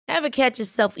Ever catch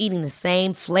yourself eating the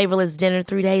same flavorless dinner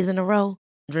 3 days in a row?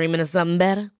 Dreaming of something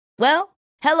better? Well,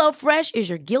 HelloFresh is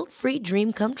your guilt-free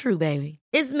dream come true, baby.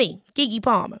 It's me, Keke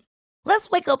Palmer. Let's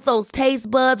wake up those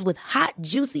taste buds with hot,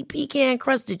 juicy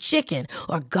pecan-crusted chicken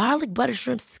or garlic butter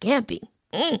shrimp scampi.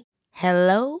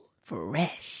 Hello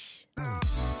Fresh.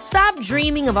 Stop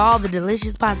dreaming of all the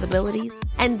delicious possibilities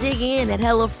and dig in at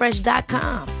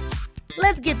HelloFresh.com.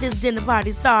 Let's get this dinner party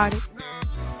started.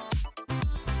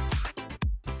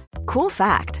 Cool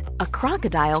fact, a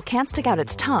crocodile can't stick out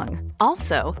its tongue.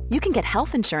 Also, you can get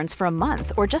health insurance for a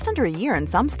month or just under a year in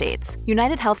some states.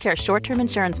 United Healthcare short-term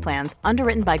insurance plans,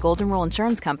 underwritten by Golden Rule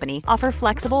Insurance Company, offer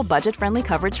flexible, budget-friendly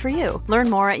coverage for you. Learn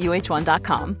more at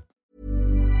uh1.com.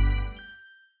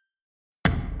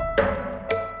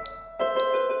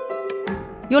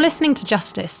 You're listening to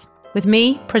Justice, with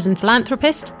me, prison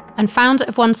philanthropist and founder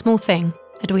of One Small Thing,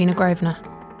 Edwina Grosvenor.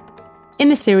 In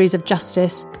this series of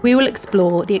Justice, we will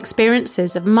explore the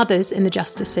experiences of mothers in the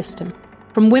justice system,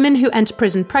 from women who enter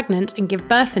prison pregnant and give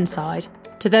birth inside,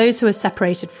 to those who are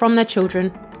separated from their children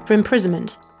through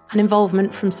imprisonment and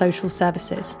involvement from social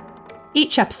services.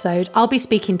 Each episode, I'll be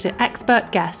speaking to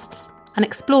expert guests and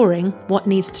exploring what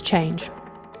needs to change.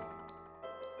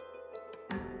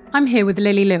 I'm here with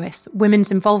Lily Lewis,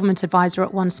 Women's Involvement Advisor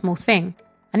at One Small Thing.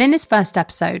 And in this first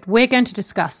episode, we're going to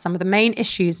discuss some of the main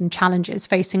issues and challenges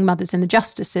facing mothers in the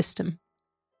justice system.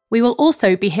 We will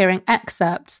also be hearing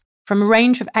excerpts from a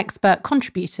range of expert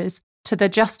contributors to the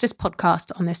Justice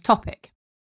podcast on this topic.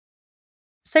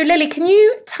 So Lily, can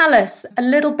you tell us a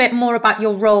little bit more about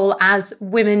your role as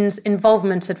Women's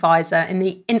Involvement Advisor in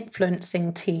the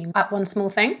influencing team at One Small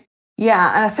Thing?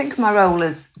 Yeah, and I think my role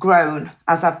has grown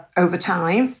over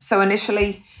time. So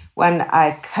initially, when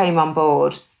I came on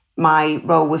board, my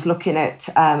role was looking at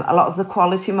a lot of the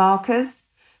quality markers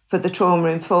for the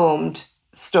trauma-informed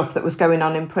stuff that was going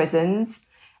on in prisons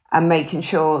and making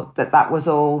sure that that was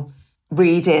all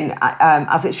reading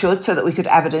as it should, so that we could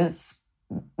evidence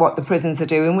what the prisons are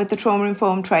doing with the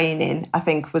trauma-informed training, I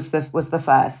think was the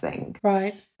first thing.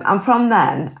 Right. And from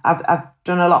then, I've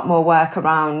done a lot more work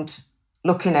around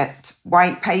looking at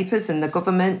white papers and the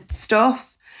government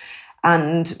stuff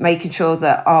and making sure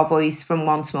that our voice from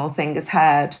One Small Thing is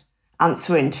heard,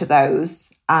 answering to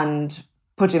those and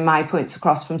putting my points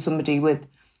across from somebody with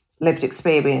lived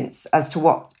experience as to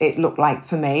what it looked like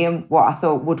for me and what I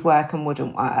thought would work and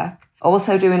wouldn't work.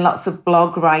 Also doing lots of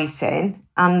blog writing,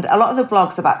 and a lot of the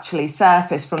blogs have actually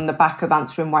surfaced from the back of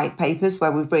answering white papers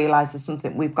where we've realised there's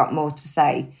something we've got more to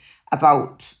say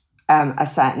about a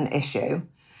certain issue.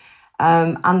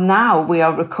 And now we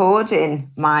are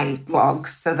recording my blogs,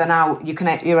 so that now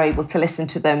you're able to listen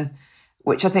to them,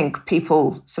 which I think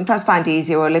people sometimes find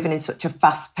easier or are living in such a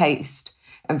fast-paced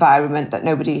environment that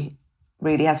nobody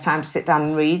really has time to sit down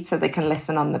and read, so they can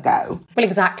listen on the go. Well,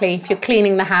 exactly. If you're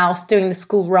cleaning the house, doing the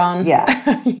school run.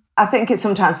 Yeah. I think it's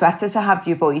sometimes better to have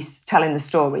your voice telling the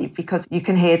story because you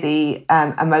can hear the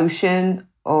emotion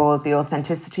or the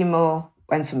authenticity more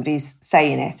when somebody's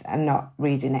saying it and not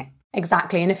reading it.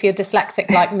 Exactly. And if you're dyslexic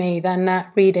like me, then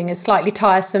reading is slightly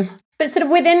tiresome. But sort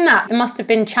of within that, there must have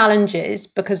been challenges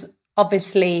because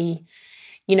obviously,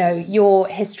 you know, your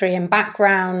history and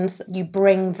backgrounds, you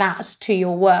bring that to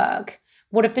your work.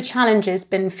 What have the challenges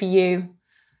been for you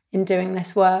in doing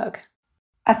this work?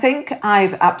 I think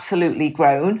I've absolutely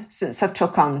grown since I've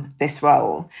took on this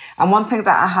role. And one thing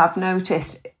that I have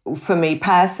noticed for me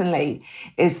personally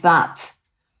is that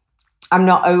I'm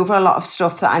not over a lot of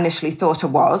stuff that I initially thought I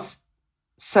was.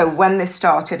 So when this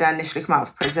started, I initially came out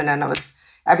of prison and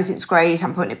everything's great,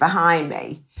 I'm putting it behind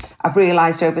me. I've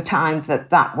realised over time that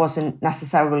that wasn't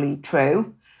necessarily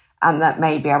true and that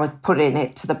maybe I was putting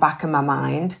it to the back of my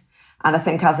mind. And I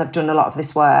think as I've done a lot of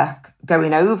this work,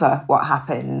 going over what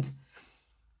happened,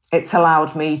 it's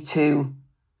allowed me to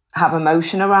have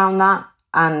emotion around that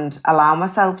and allow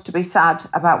myself to be sad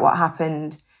about what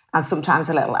happened and sometimes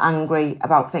a little angry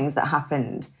about things that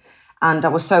happened. And I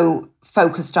was so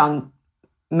focused on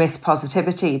Miss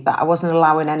Positivity that I wasn't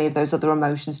allowing any of those other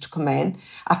emotions to come in.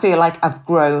 I feel like I've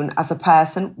grown as a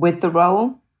person with the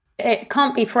role. It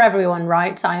can't be for everyone,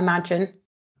 right, I imagine?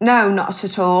 No, not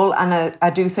at all. And I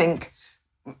do think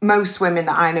most women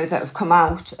that I know that have come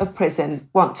out of prison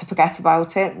want to forget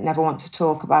about it, never want to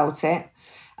talk about it.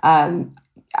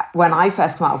 When I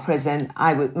first came out of prison,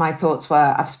 my thoughts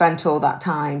were, I've spent all that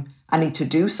time, I need to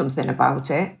do something about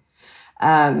it.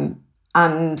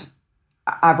 And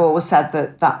I've always said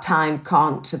that time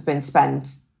can't have been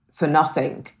spent for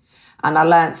nothing. And I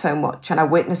learned so much and I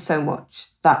witnessed so much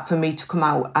that for me to come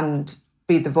out and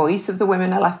be the voice of the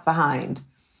women I left behind,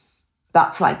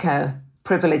 that's like a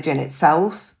privilege in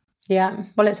itself. Yeah,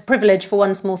 well, it's a privilege for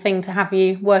One Small Thing to have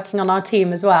you working on our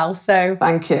team as well. So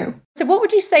thank you. So what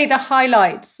would you say the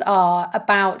highlights are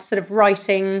about sort of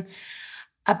writing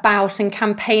about and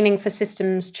campaigning for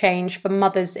systems change for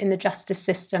mothers in the justice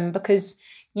system? Because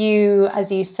you,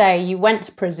 as you say, you went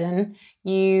to prison,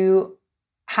 you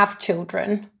have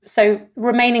children. So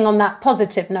remaining on that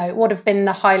positive note, what have been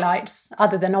the highlights,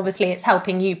 other than obviously it's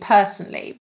helping you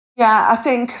personally? Yeah, I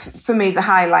think for me, the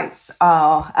highlights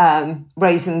are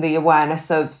raising the awareness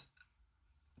of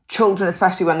children,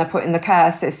 especially when they're put in the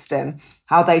care system,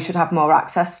 how they should have more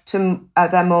access to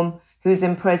their mum who's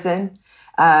in prison.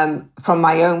 From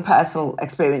my own personal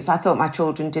experience, I thought my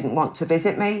children didn't want to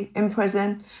visit me in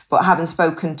prison, but having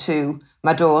spoken to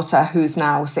my daughter, who's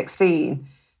now 16,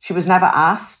 she was never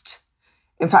asked.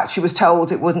 In fact, she was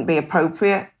told it wouldn't be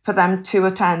appropriate for them to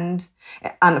attend.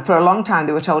 And for a long time,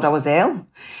 they were told I was ill.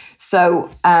 So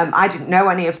I didn't know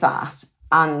any of that.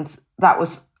 And that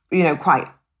was, quite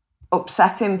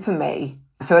upsetting for me.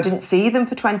 So I didn't see them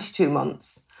for 22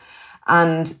 months.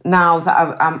 And now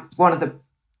that I'm one of the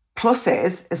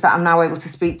pluses is that I'm now able to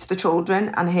speak to the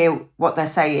children and hear what they're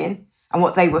saying and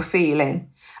what they were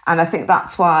feeling. And I think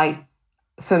that's why,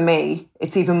 for me,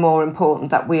 it's even more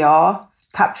important that we are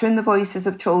capturing the voices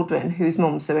of children whose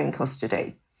mums are in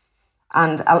custody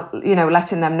and,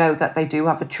 letting them know that they do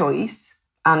have a choice.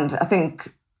 And I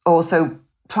think also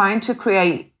trying to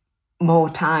create more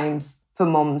times for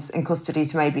mums in custody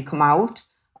to maybe come out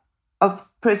of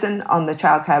prison on the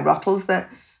childcare rottles that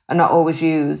are not always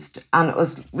used, and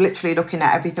us literally looking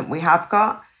at everything we have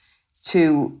got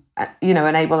to,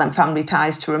 enable them family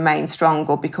ties to remain strong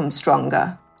or become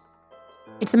stronger.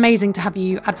 It's amazing to have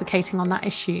you advocating on that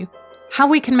issue. How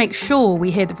we can make sure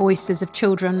we hear the voices of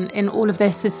children in all of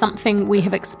this is something we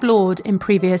have explored in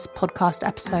previous podcast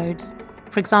episodes.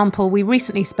 For example, we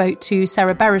recently spoke to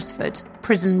Sarah Beresford,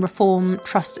 Prison Reform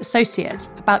Trust Associate,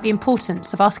 about the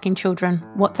importance of asking children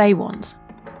what they want.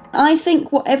 I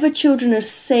think whatever children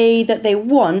say that they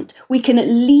want, we can at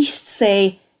least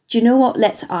say, do you know what,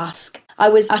 let's ask. I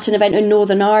was at an event in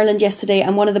Northern Ireland yesterday,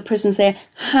 and one of the prisons there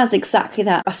has exactly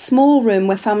that, a small room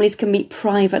where families can meet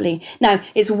privately. Now,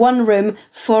 it's one room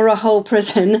for a whole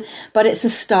prison, but it's a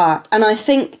start. And I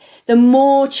think the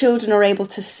more children are able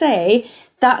to say,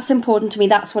 that's important to me,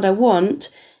 that's what I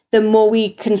want, the more we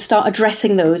can start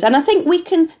addressing those. And I think we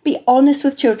can be honest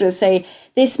with children and say,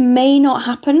 this may not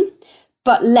happen,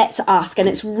 but let's ask. And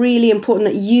it's really important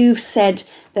that you've said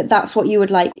that that's what you would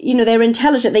like. They're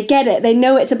intelligent, they get it, they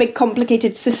know it's a big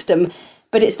complicated system,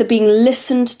 but it's the being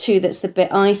listened to that's the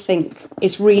bit I think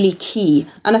is really key.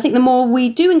 And I think the more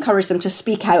we do encourage them to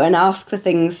speak out and ask for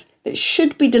things that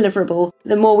should be deliverable,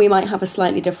 the more we might have a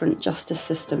slightly different justice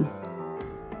system.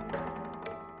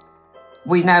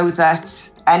 We know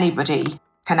that anybody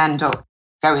can end up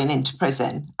going into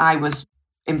prison. I was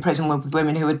in prison with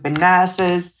women who had been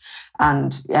nurses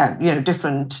and,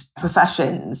 different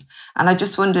professions. And I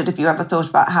just wondered if you ever thought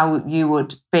about how you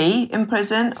would be in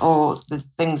prison or the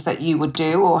things that you would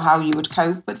do or how you would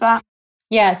cope with that.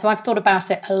 Yeah, so I've thought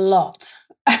about it a lot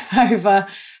over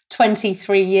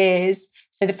 23 years.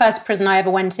 So the first prison I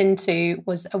ever went into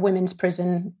was a women's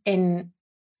prison in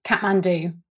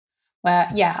Kathmandu, where,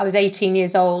 I was 18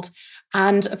 years old.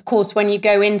 And of course, when you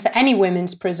go into any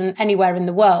women's prison anywhere in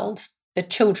the world, the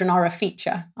children are a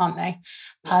feature, aren't they?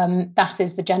 That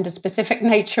is the gender-specific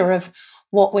nature of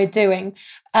what we're doing.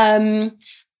 And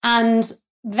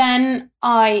then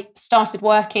I started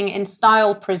working in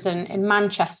Style Prison in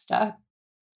Manchester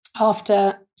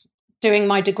after doing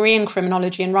my degree in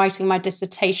criminology and writing my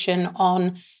dissertation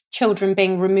on children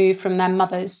being removed from their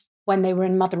mothers when they were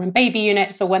in mother and baby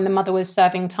units or when the mother was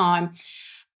serving time.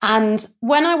 And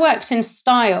when I worked in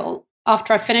Style,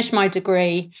 after I finished my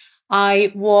degree,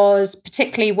 I was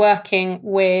particularly working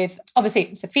with, obviously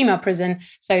it's a female prison,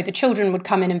 so the children would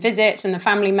come in and visit and the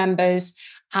family members,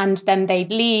 and then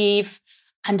they'd leave.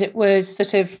 And it was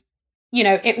sort of,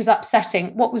 it was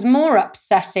upsetting. What was more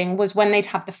upsetting was when they'd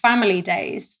have the family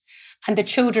days and the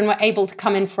children were able to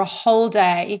come in for a whole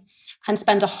day and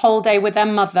spend a whole day with their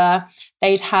mother.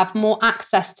 They'd have more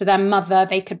access to their mother.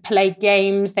 They could play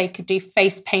games. They could do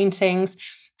face paintings.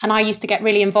 And I used to get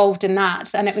really involved in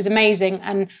that. And it was amazing.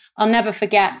 And I'll never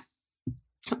forget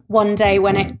one day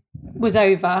when it was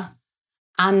over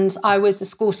and I was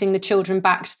escorting the children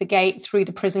back to the gate through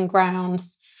the prison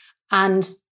grounds, and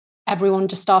everyone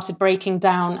just started breaking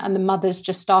down and the mothers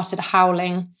just started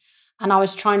howling. And I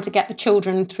was trying to get the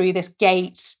children through this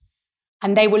gate,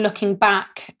 and they were looking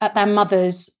back at their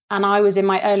mothers. And I was in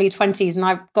my early 20s and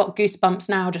I've got goosebumps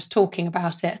now just talking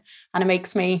about it. And it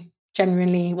makes me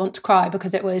genuinely want to cry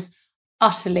because it was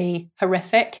utterly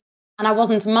horrific. and I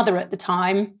wasn't a mother at the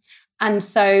time. And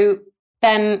so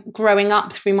then growing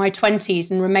up through my 20s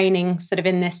and remaining sort of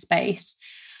in this space,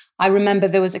 I remember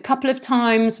there was a couple of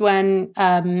times when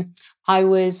I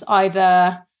was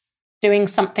either doing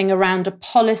something around a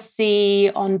policy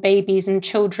on babies and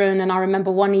children. And I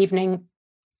remember one evening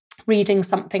reading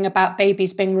something about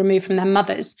babies being removed from their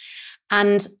mothers.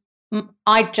 And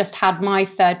I'd just had my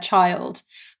third child,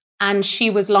 and she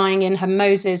was lying in her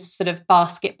Moses sort of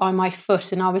basket by my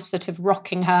foot, and I was sort of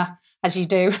rocking her, as you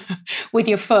do, with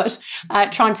your foot,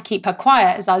 trying to keep her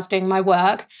quiet as I was doing my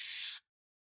work.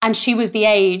 And she was the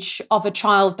age of a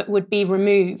child that would be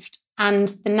removed. And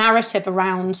the narrative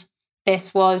around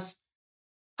this was,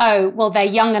 oh, well, they're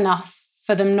young enough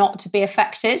for them not to be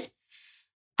affected.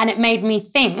 And it made me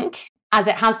think, as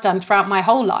it has done throughout my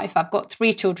whole life, I've got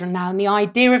 3 children now, and the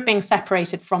idea of being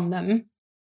separated from them,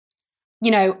 you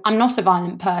know, I'm not a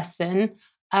violent person.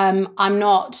 I'm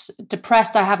not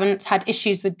depressed. I haven't had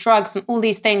issues with drugs and all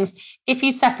these things. If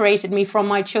you separated me from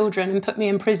my children and put me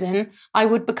in prison, I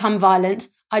would become violent.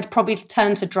 I'd probably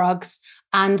turn to drugs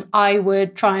and I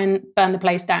would try and burn the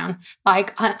place down.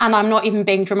 And I'm not even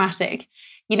being dramatic.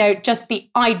 You know, just the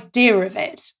idea of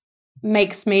it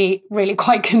makes me really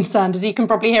quite concerned, as you can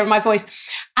probably hear in my voice.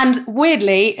 And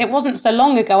weirdly, it wasn't so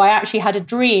long ago, I actually had a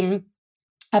dream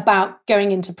about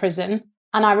going into prison.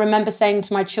 And I remember saying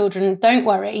to my children, don't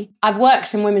worry, I've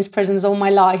worked in women's prisons all my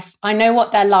life. I know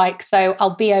what they're like, so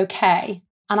I'll be okay.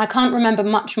 And I can't remember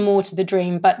much more to the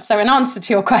dream. But so in answer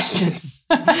to your question,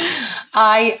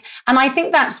 I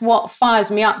think that's what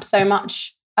fires me up so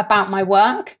much about my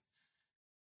work,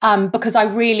 because I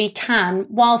really can,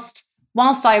 whilst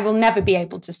I will never be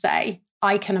able to say,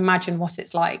 I can imagine what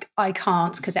it's like. I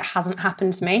can't, because it hasn't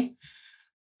happened to me.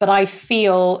 But I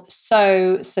feel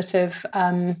so sort of,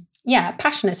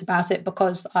 passionate about it,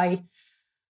 because I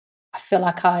feel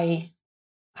like I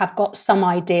have got some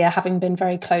idea, having been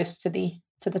very close to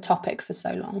the topic for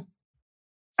so long.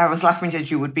 I was laughing as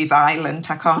you would be violent.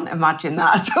 I can't imagine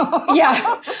that at all.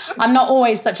 Yeah, I'm not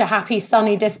always such a happy,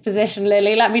 sunny disposition,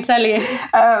 Lily, let me tell you.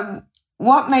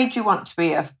 What made you want to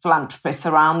be a philanthropist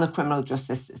around the criminal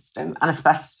justice system, and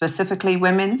specifically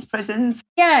women's prisons?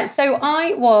 Yeah, so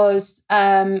I was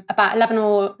about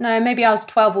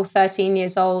 12 or 13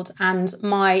 years old, and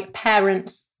my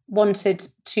parents wanted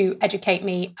to educate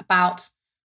me about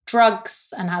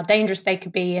drugs and how dangerous they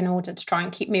could be in order to try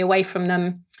and keep me away from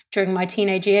them during my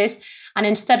teenage years. And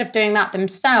instead of doing that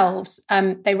themselves,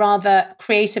 they rather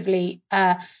creatively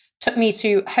took me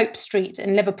to Hope Street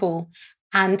in Liverpool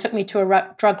and took me to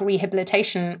a drug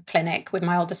rehabilitation clinic with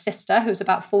my older sister, who was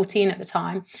about 14 at the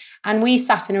time. And we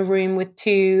sat in a room with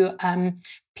 2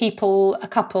 people, a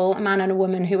couple, a man and a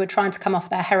woman, who were trying to come off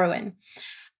their heroin.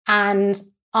 And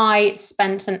I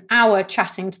spent an hour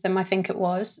chatting to them, I think it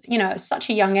was, you know, at such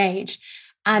a young age.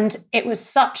 And it was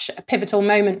such a pivotal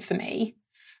moment for me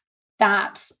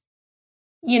that,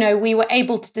 you know, we were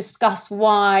able to discuss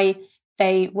why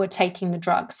they were taking the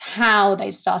drugs, how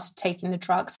they started taking the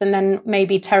drugs, and then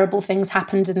maybe terrible things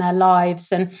happened in their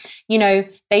lives. And, you know,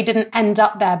 they didn't end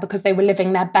up there because they were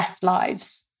living their best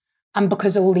lives and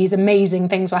because all these amazing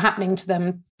things were happening to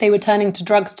them. They were turning to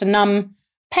drugs to numb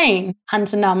pain and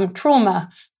to numb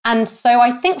trauma. And so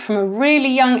I think from a really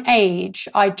young age,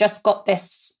 I just got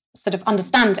this sort of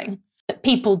understanding that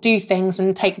people do things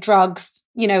and take drugs,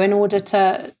 you know, in order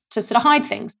to sort of hide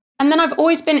things. And then I've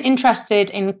always been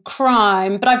interested in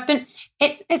crime, but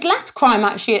it's less crime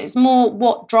actually, it's more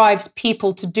what drives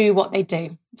people to do what they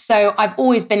do. So I've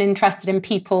always been interested in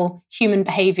people, human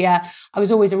behavior. I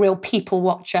was always a real people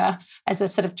watcher as a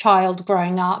sort of child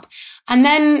growing up. And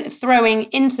then throwing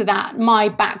into that my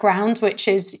background, which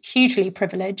is hugely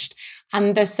privileged,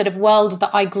 and the sort of world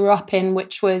that I grew up in,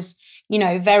 which was, you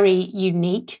know, very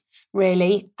unique,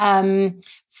 really.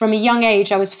 From a young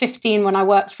age, I was 15 when I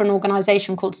worked for an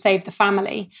organisation called Save the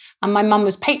Family, and my mum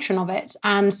was patron of it.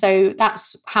 And so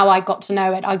that's how I got to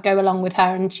know it. I'd go along with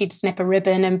her and she'd snip a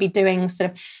ribbon and be doing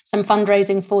sort of some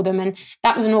fundraising for them. And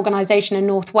that was an organisation in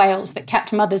North Wales that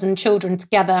kept mothers and children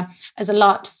together as a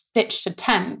last-ditch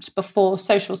attempt before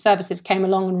social services came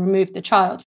along and removed the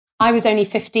child. I was only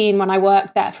 15 when I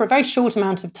worked there for a very short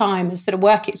amount of time as sort of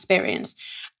work experience.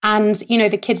 And, you know,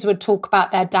 the kids would talk about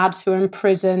their dads who were in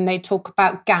prison. They'd talk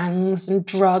about gangs and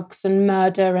drugs and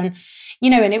murder. And,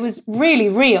 you know, and it was really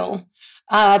real,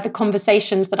 the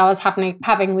conversations that I was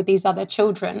having with these other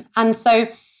children. And so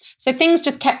things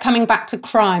just kept coming back to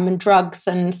crime and drugs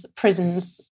and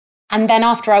prisons. And then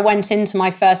after I went into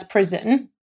my first prison,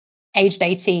 aged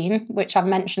 18, which I've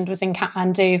mentioned was in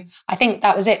Kathmandu, I think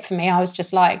that was it for me. I was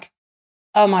just like,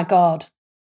 oh my God,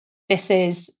 this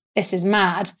is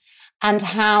mad. And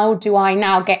how do I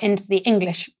now get into the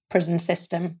English prison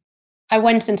system? I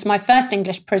went into my first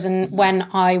English prison when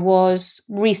I was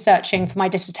researching for my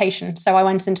dissertation. So I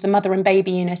went into the mother and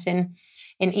baby unit in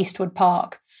Eastwood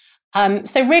Park.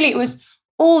 So really it was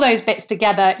all those bits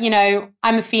together. You know,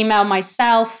 I'm a female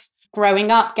myself,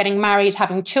 growing up, getting married,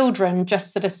 having children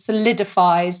just sort of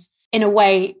solidifies in a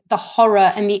way the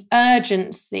horror and the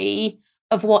urgency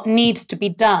of what needs to be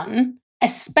done,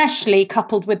 especially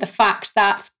coupled with the fact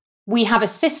that we have a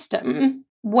system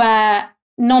where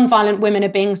non-violent women are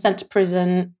being sent to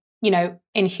prison, you know,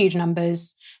 in huge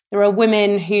numbers. There are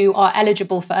women who are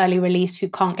eligible for early release who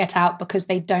can't get out because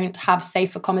they don't have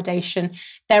safe accommodation.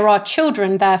 There are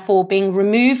children, therefore, being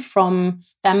removed from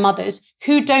their mothers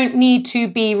who don't need to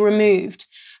be removed.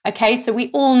 Okay, so we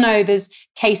all know there's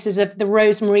cases of the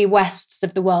Rosemary Wests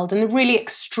of the world and the really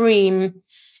extreme,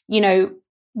 you know,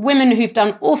 women who've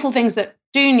done awful things that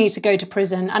do need to go to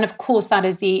prison. And of course, that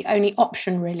is the only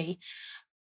option, really.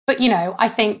 But, you know, I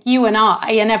think you and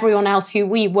I and everyone else who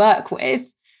we work with,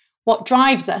 what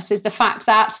drives us is the fact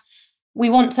that we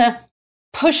want to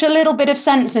push a little bit of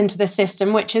sense into the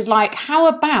system, which is like, how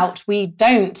about we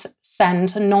don't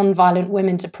send non-violent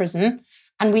women to prison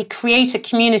and we create a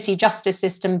community justice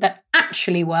system that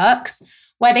actually works,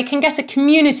 where they can get a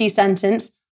community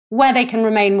sentence where they can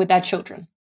remain with their children.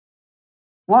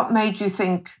 What made you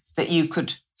think that you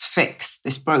could fix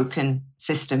this broken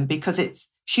system? Because it's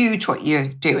huge what you're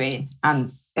doing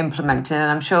and implementing,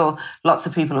 and I'm sure lots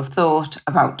of people have thought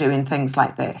about doing things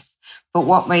like this. But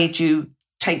what made you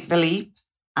take the leap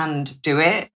and do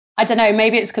it? I don't know,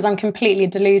 maybe it's because I'm completely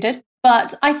deluded.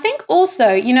 But I think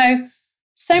also, you know,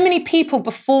 so many people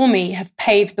before me have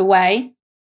paved the way.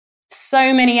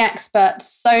 So many experts,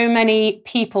 so many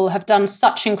people have done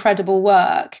such incredible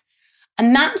work.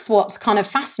 And that's what's kind of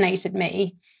fascinated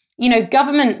me. You know,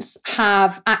 governments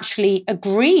have actually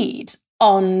agreed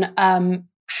on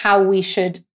how we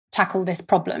should tackle this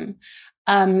problem.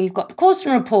 You've got the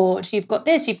Coulson report, you've got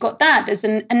this, you've got that. There's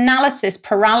an analysis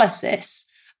paralysis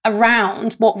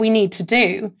around what we need to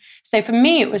do. So for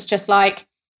me, it was just like,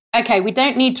 okay, we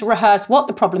don't need to rehearse what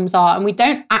the problems are, and we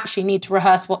don't actually need to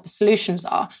rehearse what the solutions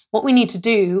are. What we need to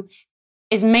do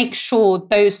is make sure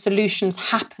those solutions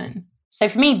happen. So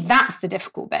for me, that's the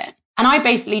difficult bit. And I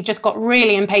basically just got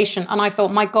really impatient and I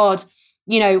thought, my God,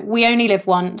 you know, we only live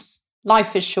once.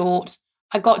 Life is short.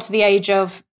 I got to the age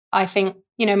of, I think,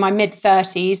 you know, my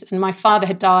mid-30s, and my father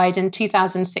had died in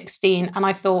 2016. And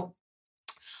I thought,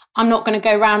 I'm not going to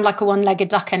go around like a one-legged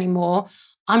duck anymore.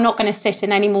 I'm not going to sit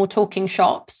in any more talking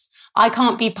shops. I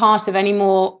can't be part of any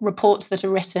more reports that are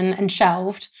written and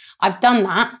shelved. I've done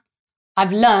that.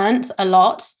 I've learned a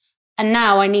lot. And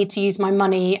now I need to use my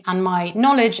money and my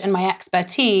knowledge and my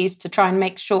expertise to try and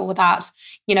make sure that,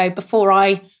 you know, before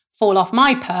I fall off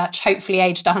my perch, hopefully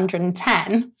aged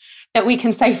 110, that we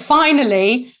can say,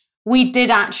 finally, we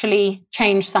did actually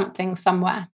change something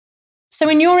somewhere. So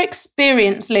in your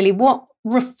experience, Lily, what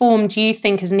reform do you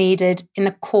think is needed in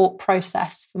the court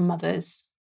process for mothers?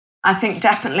 I think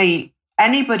definitely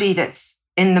anybody that's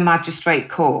in the magistrate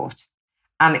court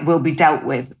and it will be dealt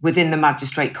with within the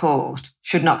magistrate court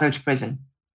should not go to prison.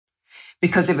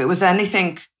 Because if it was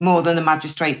anything more than the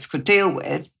magistrates could deal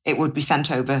with, it would be sent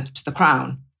over to the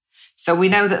Crown. So we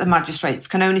know that the magistrates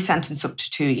can only sentence up to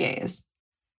 2 years.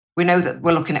 We know that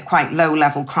we're looking at quite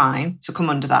low-level crime to come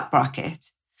under that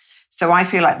bracket. So I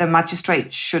feel like the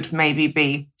magistrates should maybe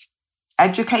be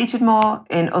educated more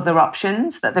in other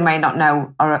options that they may not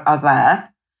know are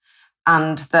there,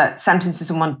 and that sentencing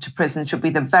someone to prison should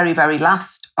be the very, very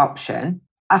last option.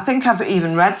 I think I've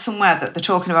even read somewhere that they're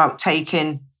talking about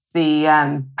taking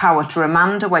the power to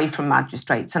remand away from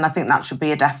magistrates, and I think that should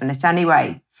be a definite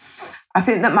anyway. I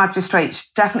think that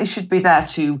magistrates definitely should be there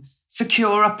to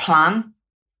secure a plan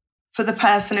for the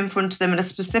person in front of them, and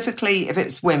specifically if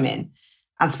it's women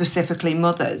and specifically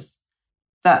mothers,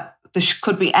 that there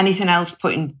could be anything else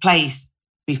put in place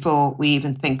before we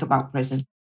even think about prison.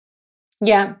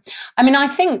 Yeah. I mean, I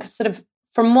think sort of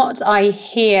from what I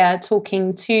hear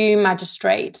talking to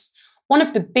magistrates, one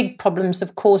of the big problems,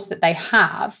 of course, that they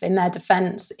have in their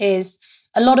defence is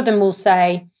a lot of them will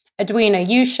say, Edwina,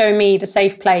 you show me the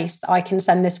safe place that I can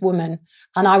send this woman,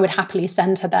 and I would happily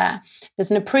send her there.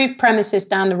 There's an approved premises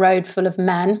down the road full of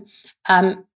men,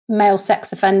 male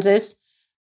sex offenders.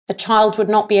 The child would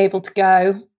not be able to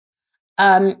go.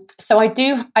 So I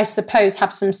do, I suppose,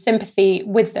 have some sympathy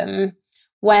with them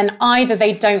when either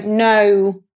they don't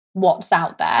know what's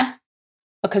out there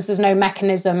because there's no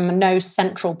mechanism, no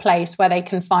central place where they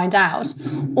can find out,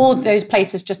 or those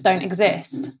places just don't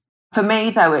exist. For me,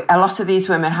 though, a lot of these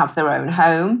women have their own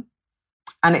home,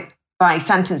 and by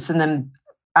sentencing them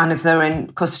And if they're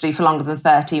in custody for longer than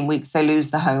 13 weeks, they lose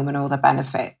the home and all the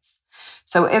benefits.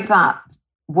 So if that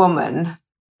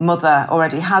mother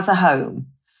already has a home,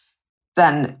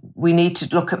 then we need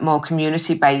to look at more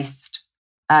community-based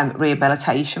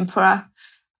rehabilitation for her.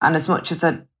 And as much as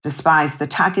I despise the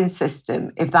tagging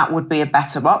system, if that would be a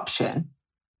better option,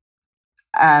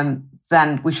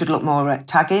 then we should look more at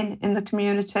tagging in the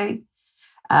community.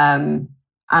 And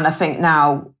I think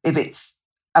now, if it's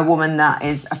a woman that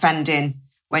is offending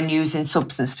when using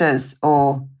substances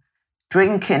or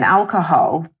drinking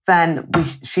alcohol, then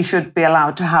she should be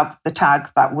allowed to have the tag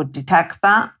that would detect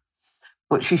that.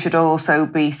 But she should also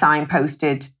be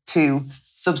signposted to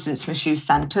substance misuse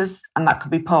centres, and that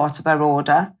could be part of her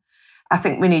order. I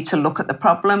think we need to look at the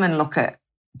problem and look at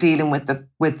dealing with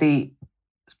the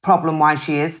problem why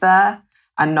she is there,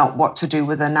 and not what to do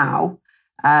with her now.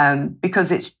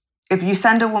 Because if you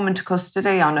send a woman to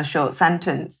custody on a short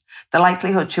sentence, the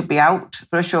likelihood she'll be out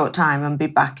for a short time and be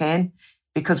back in,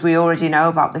 because we already know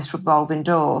about this revolving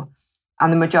door.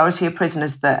 And the majority of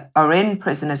prisoners that are in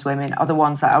prison as women are the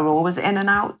ones that are always in and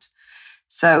out.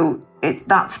 So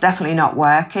that's definitely not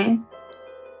working.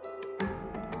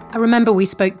 I remember we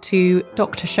spoke to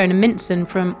Dr. Shona Minson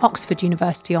from Oxford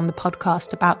University on the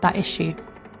podcast about that issue.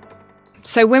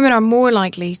 So women are more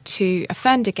likely to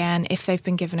offend again if they've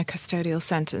been given a custodial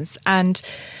sentence. And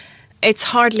it's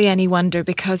hardly any wonder,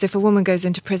 because if a woman goes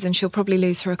into prison, she'll probably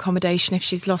lose her accommodation. If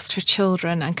she's lost her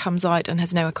children and comes out and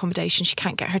has no accommodation, she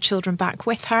can't get her children back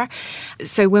with her.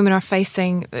 So women are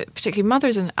facing, particularly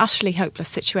mothers, an utterly hopeless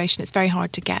situation. It's very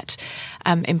hard to get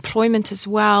employment as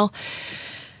well.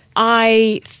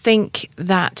 I think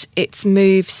that its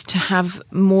moves to have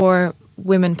more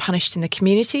women punished in the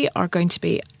community are going to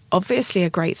be obviously a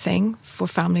great thing for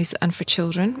families and for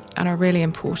children, and are really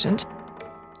important.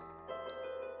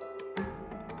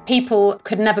 People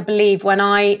could never believe when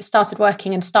I started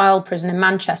working in Style Prison in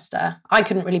Manchester. I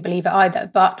couldn't really believe it either,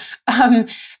 but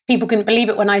people couldn't believe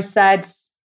it when I said,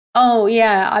 oh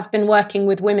yeah, I've been working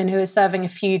with women who are serving a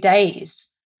few days.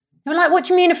 They were like, what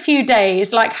do you mean a few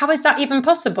days? Like, how is that even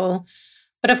possible?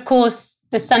 But of course,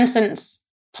 the sentence,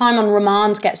 time on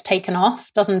remand gets taken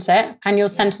off, doesn't it? And your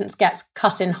sentence gets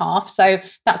cut in half. So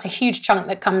that's a huge chunk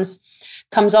that comes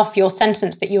off your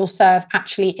sentence that you'll serve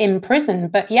actually in prison.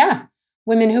 But yeah,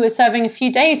 women who are serving a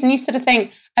few days, and you sort of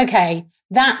think, okay,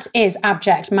 that is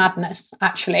abject madness,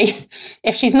 actually.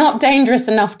 If she's not dangerous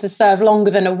enough to serve longer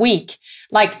than a week,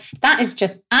 like, that is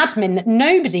just admin that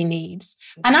nobody needs.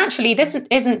 And actually, this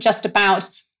isn't just about,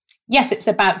 yes, it's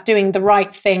about doing the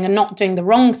right thing and not doing the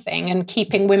wrong thing, and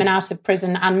keeping women out of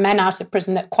prison and men out of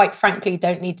prison that quite frankly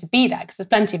don't need to be there, because there's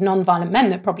plenty of non-violent men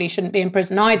that probably shouldn't be in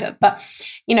prison either. But,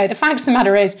 you know, the fact of the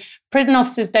matter is, prison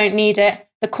officers don't need it.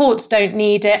 The courts don't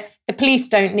need it. The police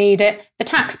don't need it. The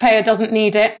taxpayer doesn't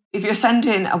need it. If you're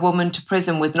sending a woman to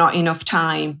prison with not enough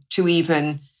time to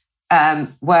even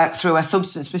work through her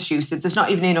substance misuse, if there's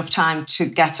not even enough time to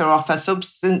get her off her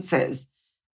substances,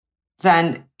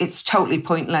 then it's totally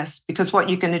pointless, because what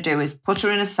you're going to do is put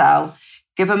her in a cell,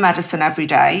 give her medicine every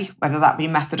day, whether that be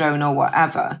methadone or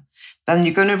whatever. Then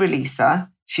you're going to release her.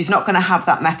 She's not going to have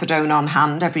that methadone on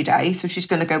hand every day, so she's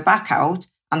going to go back out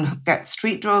and get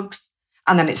street drugs,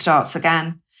 and then it starts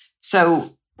again.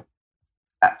 So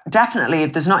definitely,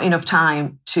 if there's not enough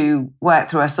time to work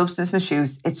through her substance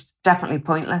misuse, it's definitely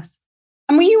pointless.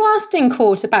 And were you asked in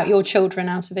court about your children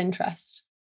out of interest?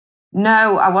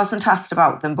 No, I wasn't asked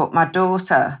about them, but my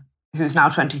daughter, who's now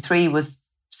 23, was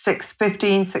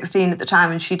 16 at the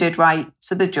time, and she did write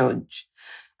to the judge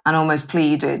and almost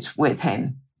pleaded with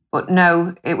him. But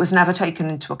no, it was never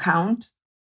taken into account.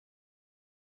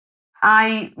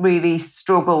 I really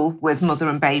struggle with mother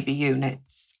and baby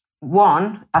units.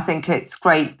 One, I think it's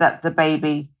great that the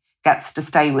baby gets to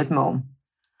stay with mum,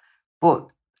 but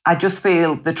I just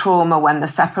feel the trauma when they're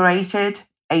separated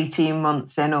 18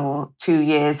 months in or 2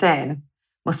 years in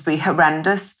must be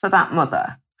horrendous for that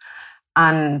mother,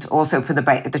 and also for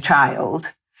the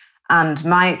child. And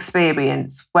my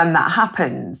experience when that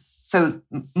happens, so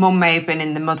mum may have been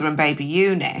in the mother and baby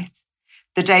unit,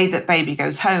 the day that baby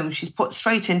goes home, she's put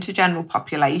straight into general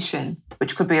population,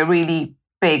 which could be a really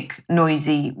big,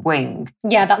 noisy wing.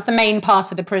 Yeah, that's the main part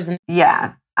of the prison.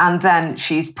 Yeah. And then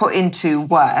she's put into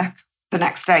work the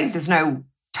next day. There's no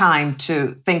time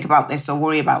to think about this or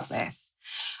worry about this.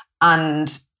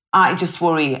 And I just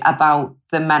worry about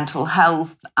the mental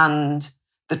health and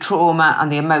the trauma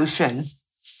and the emotion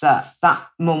that that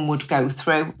mum would go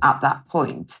through at that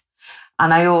point.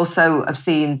 And I also have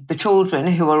seen the children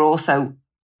who are also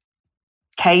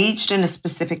caged in a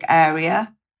specific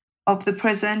area of the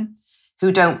prison,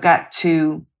 who don't get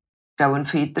to go and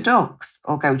feed the ducks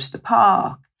or go to the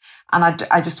park. And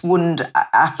I just wonder,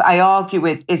 I argue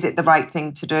with, is it the right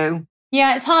thing to do?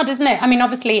 Yeah, it's hard, isn't it? I mean,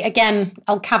 obviously, again,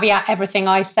 I'll caveat everything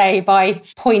I say by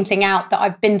pointing out that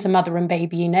I've been to mother and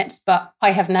baby units, but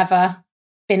I have never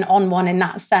been on one in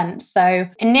that sense. So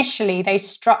initially, they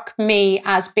struck me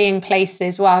as being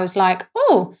places where I was like,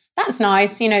 oh, that's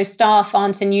nice. You know, staff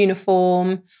aren't in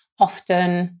uniform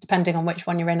often, depending on which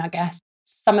one you're in, I guess.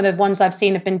 Some of the ones I've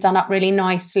seen have been done up really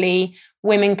nicely.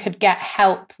 Women could get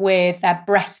help with their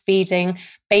breastfeeding.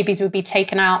 Babies would be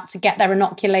taken out to get their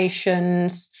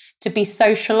inoculations, to be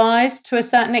socialized to a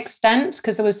certain extent,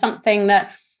 because there was something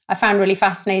that I found really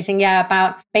fascinating,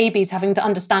 about babies having to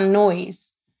understand noise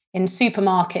in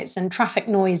supermarkets and traffic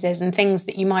noises and things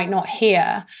that you might not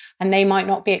hear and they might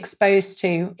not be exposed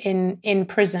to in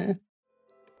prison.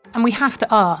 And we have to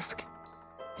ask,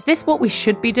 is this what we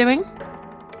should be doing?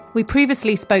 We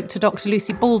previously spoke to Dr.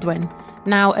 Lucy Baldwin,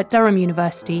 now at Durham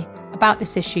University, about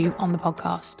this issue on the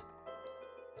podcast.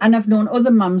 And I've known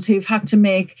other mums who've had to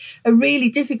make a really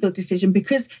difficult decision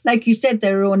because, like you said,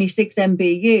 there are only 6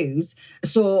 MBUs.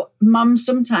 So mums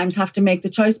sometimes have to make the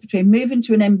choice between moving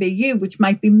to an MBU, which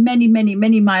might be many, many,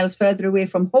 many miles further away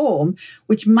from home,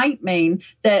 which might mean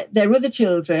that their other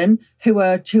children who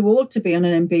are too old to be on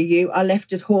an MBU are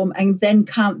left at home and then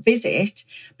can't visit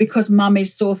because mum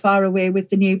is so far away with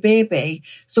the new baby.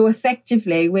 So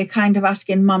effectively, we're kind of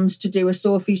asking mums to do a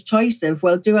Sophie's choice of,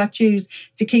 well, do I choose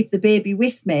to keep the baby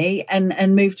with me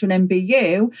and move to an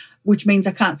MBU, which means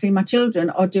I can't see my children,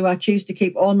 or do I choose to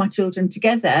keep all my children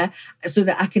together so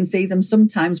that I can see them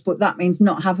sometimes, but that means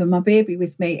not having my baby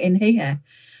with me in here?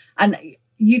 And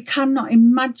you cannot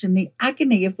imagine the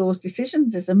agony of those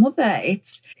decisions as a mother.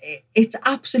 It's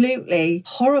absolutely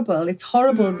horrible. It's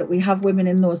horrible that we have women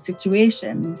in those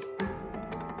situations.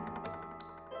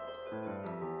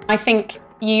 I think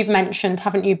you've mentioned,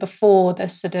 haven't you, before, the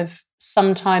sort of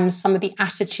sometimes some of the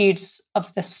attitudes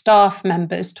of the staff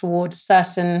members towards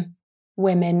certain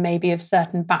women, maybe of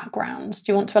certain backgrounds.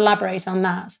 Do you want to elaborate on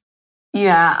that?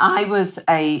 Yeah, I was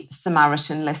a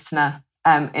Samaritan listener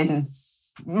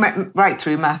right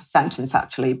through my sentence,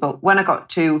 actually. But when I got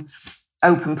to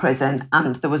open prison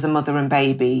and there was a mother and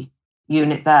baby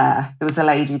unit there was a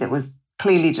lady that was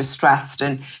clearly distressed,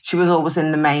 and she was always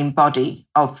in the main body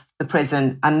of the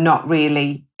prison and not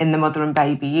really in the mother and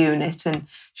baby unit. And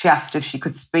she asked if she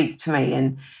could speak to me,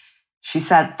 and she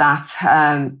said that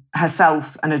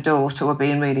herself and her daughter were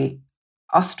being really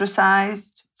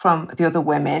ostracised from the other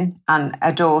women, and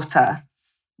her daughter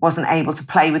wasn't able to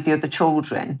play with the other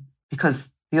children because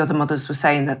the other mothers were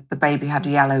saying that the baby had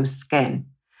yellow skin.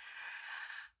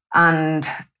 And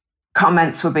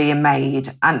comments were being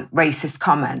made, and racist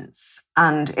comments.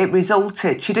 And it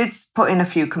resulted, she did put in a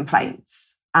few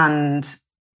complaints. And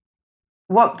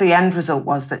what the end result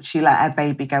was that she let her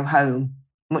baby go home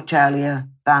much earlier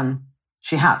than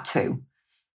she had to.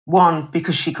 1,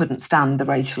 because she couldn't stand the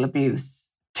racial abuse.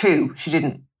 2, she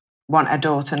didn't want her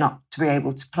daughter not to be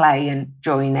able to play and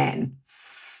join in.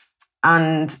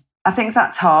 And I think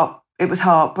it was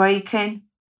heartbreaking.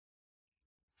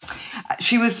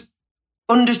 She was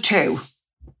under 2,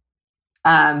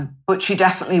 but she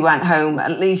definitely went home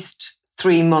at least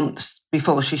 3 months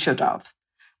before she should have.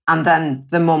 And then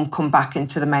the mum come back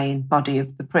into the main body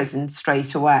of the prison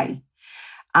straight away.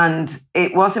 And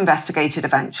it was investigated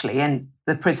eventually, and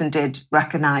the prison did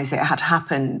recognise it had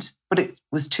happened, but it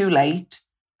was too late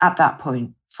at that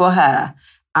point for her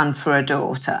and for her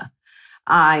daughter.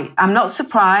 I'm not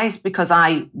surprised, because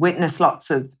I witnessed lots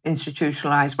of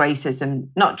institutionalised racism,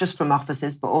 not just from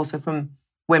officers, but also from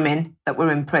women that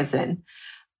were in prison.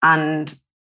 And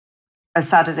as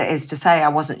sad as it is to say, I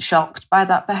wasn't shocked by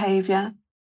that behaviour.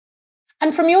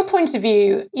 And from your point of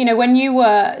view, you know, when you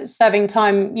were serving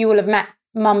time, you will have met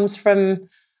mums from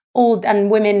and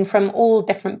women from all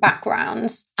different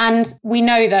backgrounds. And we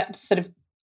know that sort of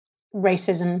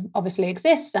racism obviously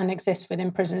exists and exists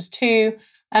within prisons too.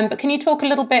 But can you talk a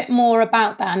little bit more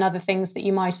about that and other things that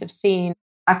you might have seen?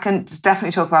 I can just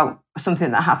definitely talk about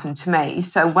something that happened to me.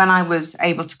 So when I was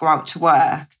able to go out to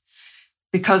work,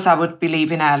 because I would be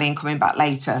leaving early and coming back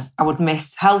later, I would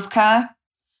miss healthcare.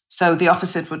 So the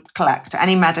officers would collect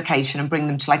any medication and bring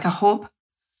them to like a hub.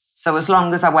 So as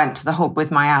long as I went to the hub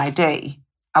with my ID,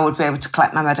 I would be able to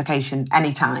collect my medication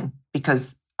anytime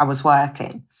because I was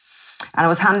working. And I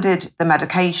was handed the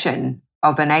medication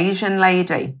of an Asian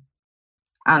lady.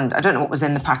 And I don't know what was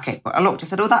in the packet, but I looked, I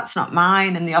said, oh, that's not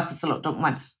mine. And the officer looked up and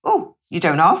went, oh, you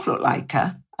don't half look like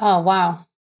her. Oh, wow.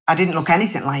 I didn't look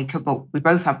anything like her, but we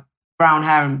both had brown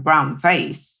hair and brown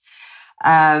face.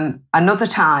 Another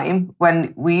time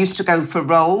when we used to go for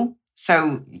roll,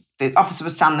 so the officer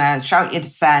would stand there, shout your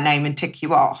surname and tick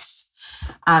you off.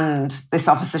 And this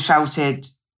officer shouted,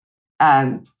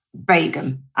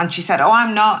 Begum. And she said, oh,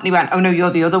 I'm not. And he went, oh, no, you're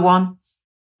the other one.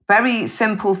 Very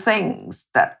simple things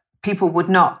that people would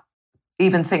not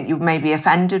even think you may be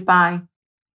offended by.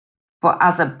 But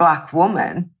as a Black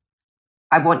woman,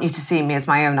 I want you to see me as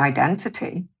my own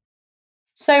identity.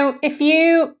 So if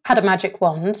you had a magic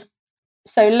wand,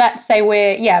 so let's say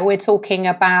we're talking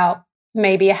about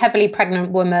maybe a heavily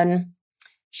pregnant woman.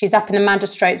 She's up in the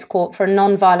magistrate's court for a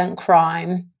non-violent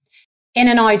crime. In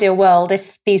an ideal world,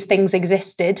 if these things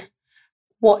existed,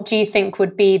 what do you think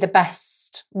would be the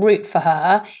best route for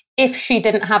her if she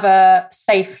didn't have a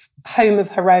safe home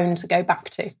of her own to go back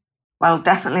to? Well,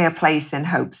 definitely a place in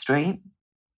Hope Street.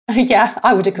 Yeah,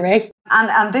 I would agree.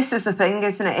 And this is the thing,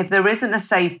 isn't it? If there isn't a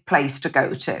safe place to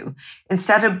go to,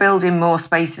 instead of building more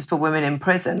spaces for women in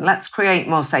prison, let's create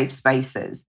more safe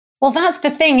spaces. Well, that's the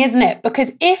thing, isn't it?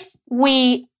 Because if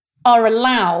we are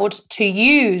allowed to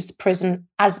use prison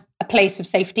as a place of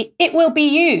safety, it will be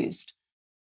used.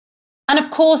 And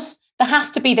of course, there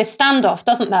has to be this standoff,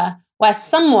 doesn't there? Where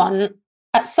someone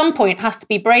at some point has to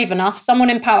be brave enough, someone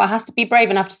in power has to be brave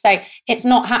enough to say, it's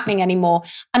not happening anymore.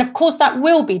 And of course, that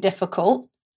will be difficult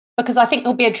because I think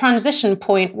there'll be a transition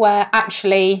point where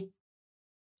actually,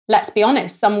 let's be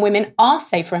honest, some women are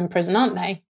safer in prison, aren't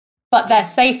they? But they're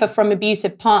safer from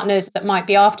abusive partners that might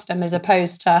be after them as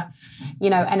opposed to,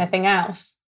 anything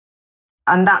else.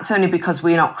 And that's only because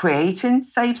we're not creating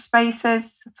safe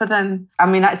spaces for them. I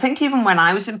mean, I think even when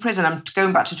I was in prison, I'm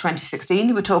going back to 2016,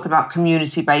 you were talking about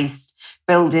community-based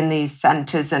building these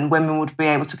centres and women would be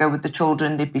able to go with the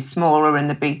children, they'd be smaller and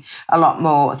there'd be a lot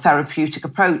more therapeutic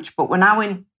approach. But we're now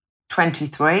in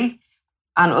 23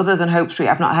 and other than Hope Street,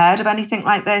 I've not heard of anything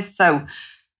like this. So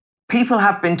people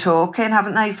have been talking,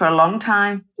 haven't they, for a long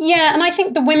time? Yeah, and I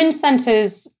think the women's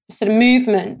centres sort of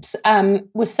movement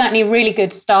was certainly a really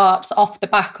good start off the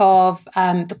back of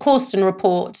the Corston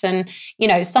report. And,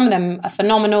 some of them are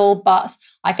phenomenal, but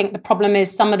I think the problem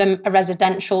is some of them are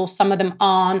residential, some of them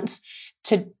aren't.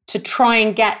 To try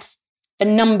and get the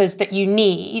numbers that you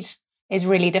need is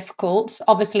really difficult.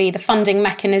 Obviously, the funding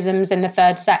mechanisms in the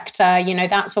third sector,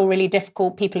 that's all really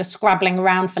difficult. People are scrabbling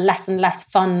around for less and less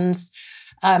funds.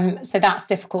 So that's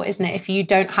difficult, isn't it? If you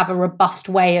don't have a robust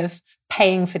way of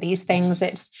paying for these things,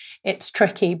 it's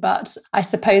tricky. But I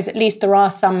suppose at least there are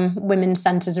some women's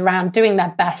centres around doing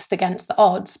their best against the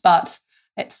odds, but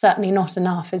it's certainly not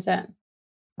enough, is it?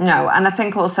 No, and I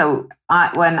think also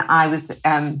when I was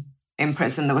in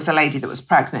prison, there was a lady that was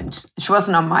pregnant. She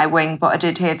wasn't on my wing, but I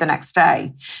did hear the next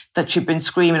day that she'd been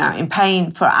screaming out in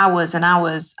pain for hours and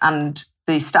hours. And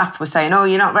the staff were saying, oh,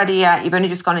 you're not ready yet. You've only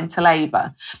just gone into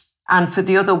labour. And for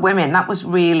the other women, that was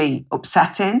really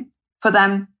upsetting for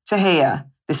them to hear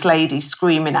this lady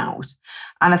screaming out.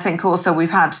 And I think also we've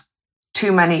had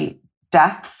too many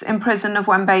deaths in prison of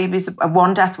when babies.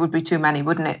 One death would be too many,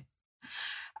 wouldn't it?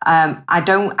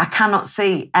 I cannot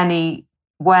see any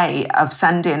way of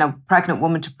sending a pregnant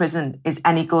woman to prison is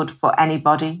any good for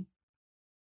anybody.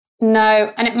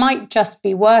 No, and it might just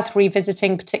be worth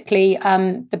revisiting, particularly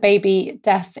the baby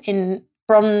death in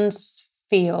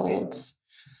Bronzefield.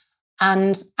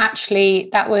 And actually,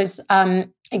 that was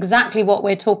exactly what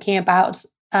we're talking about.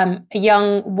 A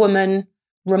young woman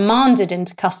remanded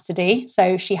into custody.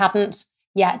 So she hadn't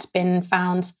yet been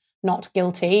found not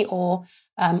guilty or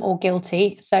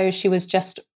guilty. So she was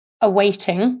just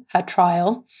awaiting her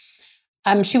trial.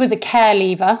 She was a care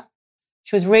leaver.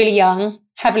 She was really young,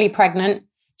 heavily pregnant.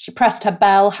 She pressed her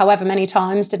bell however many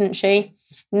times, didn't she?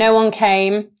 No one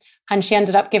came. And she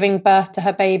ended up giving birth to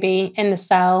her baby in the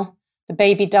cell. The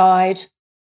baby died.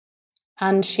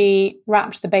 And she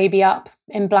wrapped the baby up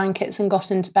in blankets and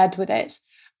got into bed with it.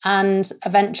 And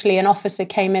eventually an officer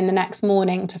came in the next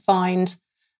morning to find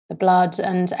the blood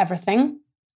and everything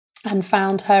and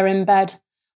found her in bed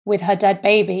with her dead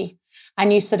baby.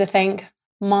 And you sort of think,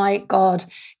 my God,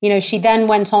 she then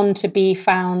went on to be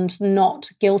found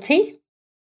not guilty.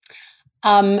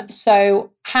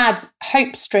 So had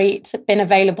Hope Street been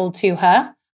available to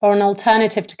her or an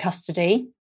alternative to custody,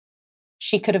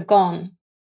 she could have gone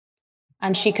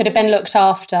and she could have been looked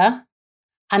after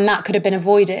and that could have been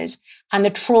avoided. And the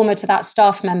trauma to that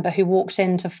staff member who walked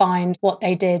in to find what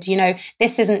they did,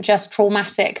 this isn't just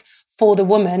traumatic for the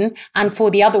woman and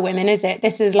for the other women, is it?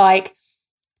 This is like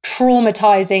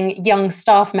traumatizing young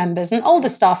staff members and older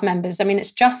staff members. I mean,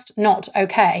 it's just not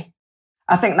okay.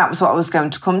 I think that was what I was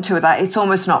going to come to with that. It's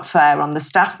almost not fair on the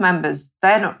staff members.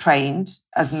 They're not trained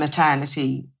as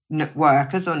maternity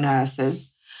workers or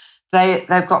nurses. They've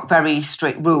got very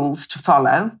strict rules to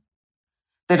follow.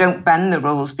 They don't bend the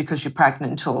rules because you're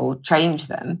pregnant or change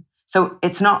them. So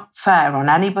it's not fair on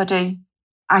anybody.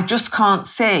 I just can't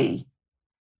see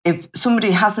if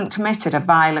somebody hasn't committed a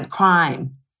violent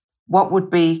crime, what would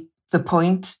be the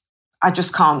point? I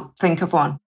just can't think of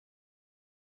one.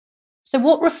 So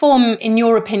what reform, in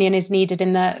your opinion, is needed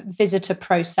in the visitor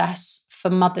process for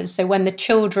mothers? So when the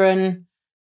children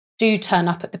do turn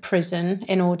up at the prison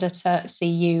in order to see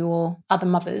you or other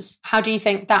mothers, how do you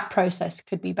think that process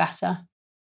could be better?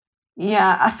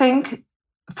 Yeah, I think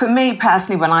for me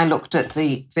personally, when I looked at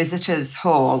the visitors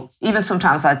hall, even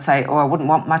sometimes I'd say, I wouldn't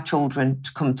want my children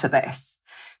to come to this,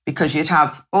 because you'd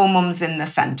have all mums in the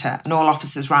centre and all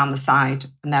officers round the side,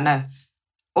 and then a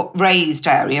raised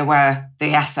area where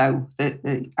the SO,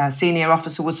 the senior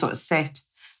officer, would sort of sit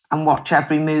and watch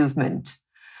every movement.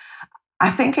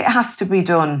 I think it has to be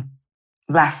done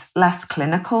less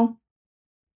clinical.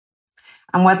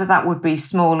 And whether that would be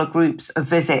smaller groups of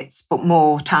visits, but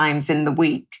more times in the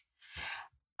week.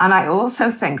 And I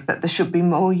also think that there should be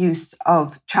more use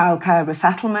of childcare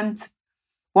resettlement.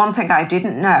 One thing I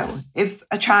didn't know, if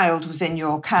a child was in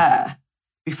your care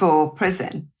before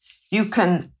prison, you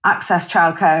can access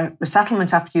childcare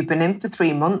resettlement after you've been in for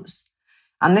 3 months.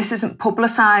 And this isn't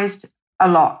publicised a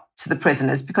lot to the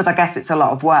prisoners because I guess it's a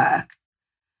lot of work.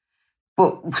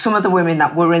 But some of the women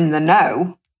that were in the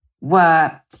know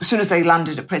were, as soon as they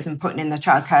landed at prison, putting in the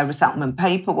childcare resettlement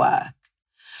paperwork.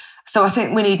 So I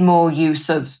think we need more use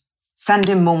of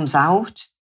sending mums out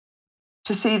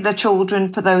to see the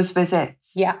children for those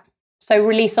visits. Yeah. So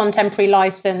release on temporary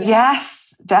licence.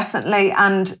 Yes, definitely.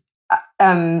 And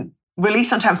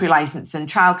release on temporary licence and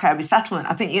childcare resettlement,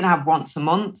 I think you can have once a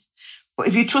month. But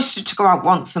if you're trusted to go out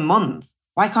once a month,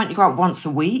 why can't you go out once a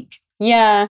week?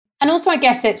 Yeah. And also, I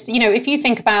guess it's, if you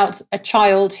think about a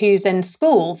child who's in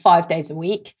school 5 days a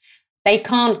week, they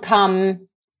can't come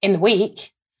in the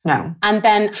week. No. And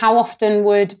then how often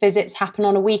would visits happen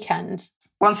on a weekend?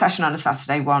 One session on a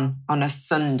Saturday, one on a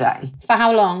Sunday. For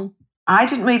how long? I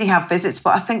didn't really have visits,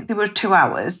 but I think they were 2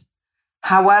 hours.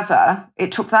 However,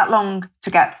 it took that long to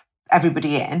get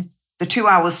everybody in. The 2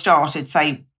 hours started,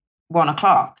 say, 1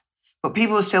 o'clock, but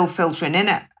people were still filtering in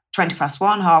at 1:20 past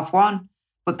 1:30.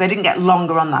 But they didn't get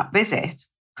longer on that visit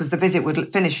because the visit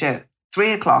would finish at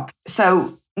 3 o'clock.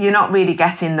 So you're not really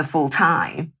getting the full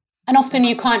time. And often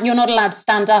you're not allowed to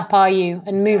stand up, are you,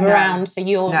 and move around. So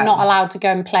you're not allowed to go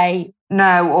and play.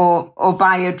 No, or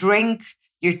buy a drink.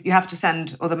 You have to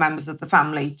send other members of the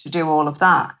family to do all of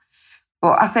that.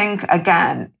 But I think,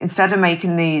 again, instead of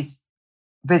making these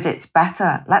visits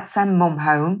better, let's send mum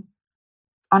home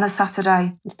on a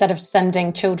Saturday. Instead of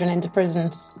sending children into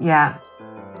prisons. Yeah.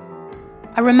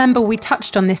 I remember we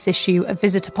touched on this issue of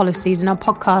visitor policies in our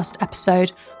podcast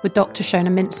episode with Dr. Shona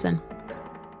Minson.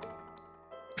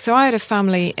 So I had a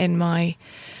family in my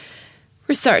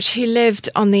research who lived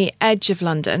on the edge of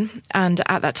London, and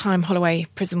at that time Holloway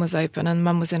prison was open and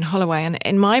mum was in Holloway, and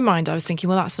in my mind I was thinking,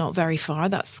 well, that's not very far,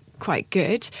 that's quite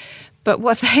good. But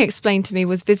what they explained to me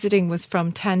was visiting was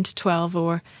from 10 to 12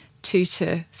 or 2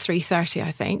 to 3:30,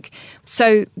 I think.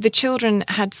 So the children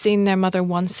had seen their mother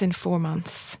once in 4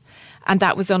 months. And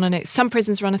that was on some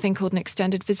prisons run a thing called an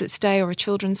extended visits day or a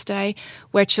children's day,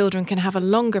 where children can have a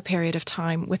longer period of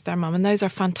time with their mum. And those are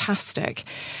fantastic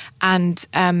and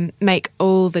make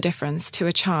all the difference to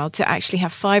a child to actually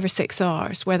have 5 or 6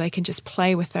 hours where they can just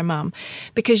play with their mum.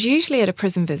 Because usually at a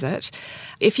prison visit,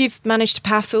 if you've managed to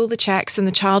pass all the checks and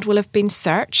the child will have been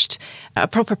searched, a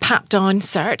proper pat-down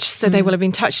search, so they will have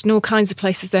been touched in all kinds of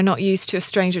places they're not used to a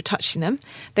stranger touching them.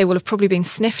 They will have probably been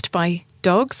sniffed by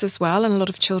dogs as well, and a lot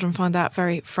of children find that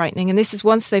very frightening. And this is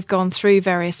once they've gone through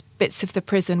various bits of the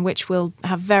prison, which will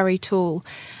have very tall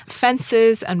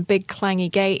fences and big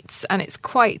clangy gates, and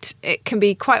it can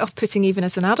be quite off-putting even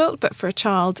as an adult, but for a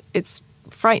child it's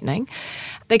frightening.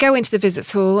 They go into the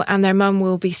visits hall and their mum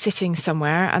will be sitting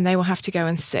somewhere and they will have to go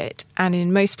and sit, and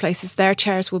in most places their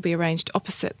chairs will be arranged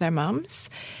opposite their mum's.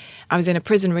 I was in a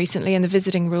prison recently and the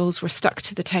visiting rules were stuck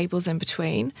to the tables in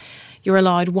between. You're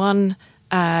allowed one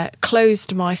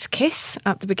closed mouth kiss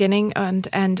at the beginning and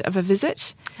end of a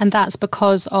visit. And that's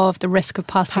because of the risk of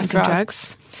passing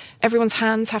drugs. Everyone's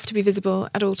hands have to be visible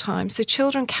at all times. So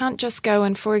children can't just go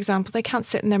and, for example, they can't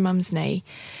sit in their mum's knee.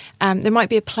 There might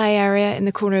be a play area in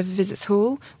the corner of the visits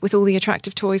hall with all the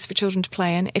attractive toys for children to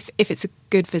play in, if it's a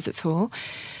good visits hall.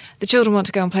 The children want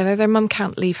to go and play there. Their mum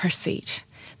can't leave her seat.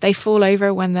 They fall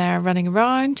over when they're running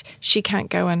around. She can't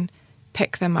go and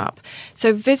pick them up.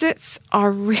 So visits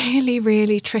are really,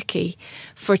 really tricky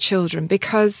for children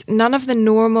because none of the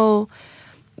normal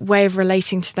way of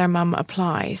relating to their mum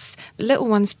applies. Little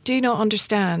ones do not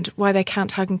understand why they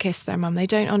can't hug and kiss their mum. They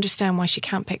don't understand why she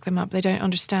can't pick them up. They don't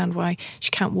understand why she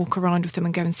can't walk around with them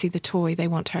and go and see the toy they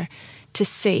want her to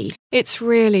see. It's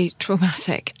really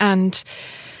traumatic. And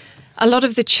a lot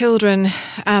of the children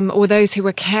or those who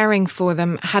were caring for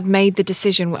them had made the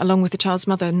decision, along with the child's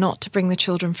mother, not to bring the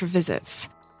children for visits.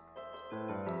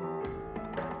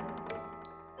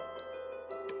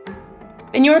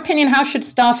 In your opinion, how should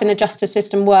staff in the justice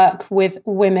system work with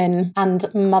women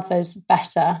and mothers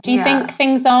better? Do you think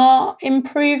things are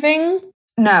improving?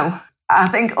 No, I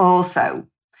think also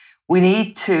we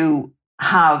need to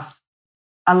have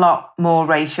a lot more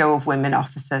ratio of women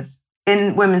officers.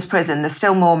 In women's prison, there's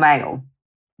still more male.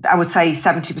 I would say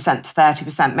 70% to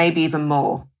 30%, maybe even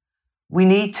more. We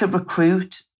need to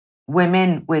recruit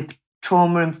women with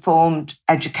trauma-informed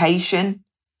education.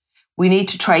 We need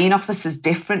to train officers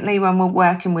differently when we're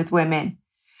working with women.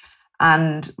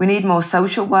 And we need more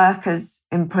social workers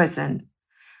in prison.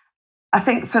 I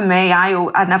think for me,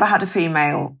 I never had a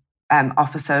female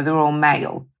officer. They were all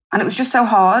male. And it was just so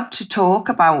hard to talk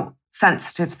about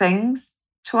sensitive things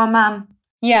to a man.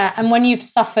 Yeah, and when you've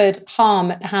suffered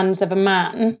harm at the hands of a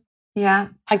man,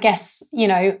 I guess,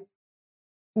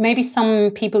 maybe some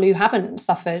people who haven't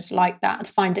suffered like that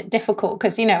find it difficult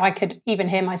because, I could even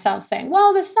hear myself saying,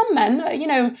 well, there's some men that,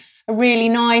 are really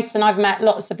nice, and I've met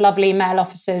lots of lovely male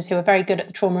officers who are very good at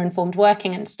the trauma-informed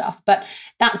working and stuff, but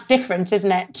that's different,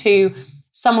 isn't it, to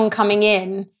someone coming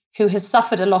in who has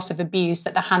suffered a lot of abuse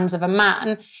at the hands of a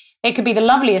man. It could be the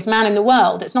loveliest man in the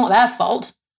world. It's not their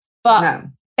fault, but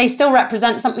they still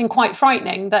represent something quite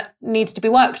frightening that needs to be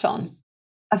worked on.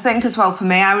 I think as well, for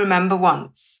me, I remember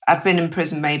once I'd been in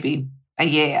prison maybe a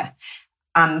year,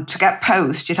 and to get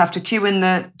post, you'd have to queue in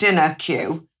the dinner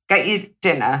queue, get your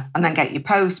dinner and then get your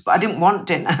post. But I didn't want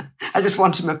dinner. I just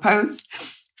wanted my post.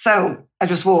 So I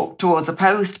just walked towards the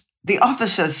post. The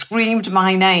officer screamed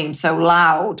my name so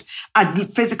loud, I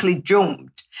physically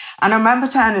jumped. And I remember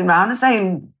turning around and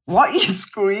saying, what are you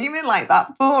screaming like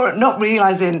that for? Not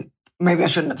realising maybe I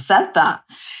shouldn't have said that.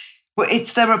 But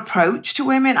it's their approach to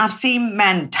women. I've seen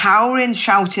men towering,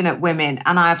 shouting at women,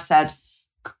 and I've said,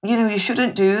 you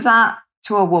shouldn't do that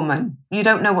to a woman. You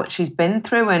don't know what she's been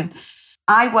through. And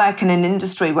I work in an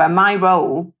industry where my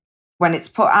role, when it's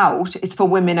put out, it's for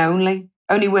women only.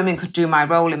 Only women could do my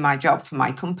role in my job for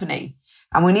my company.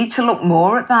 And we need to look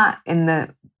more at that in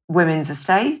the women's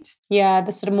estate. Yeah,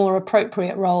 the sort of more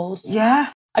appropriate roles.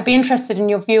 Yeah. I'd be interested in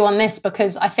your view on this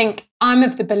because I think I'm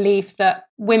of the belief that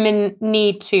women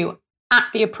need to, at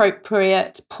the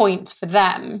appropriate point for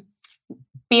them,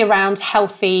 be around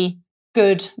healthy,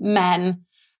 good men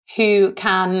who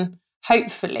can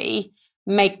hopefully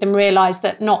make them realise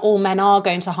that not all men are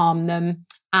going to harm them,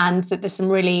 and that there's some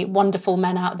really wonderful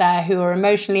men out there who are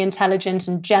emotionally intelligent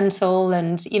and gentle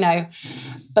and,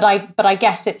 but I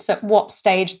guess it's at what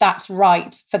stage that's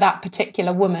right for that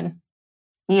particular woman.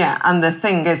 Yeah, and the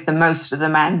thing is, most of the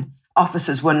men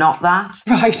officers were not that.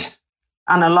 Right.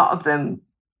 And a lot of them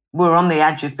were on the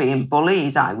edge of being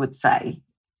bullies, I would say.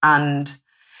 And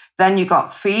then you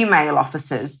got female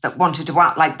officers that wanted to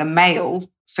act like the male.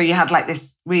 So you had like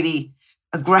this really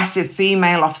aggressive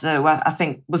female officer who I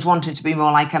think was wanting to be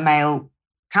more like a male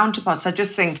counterpart. So I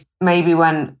just think maybe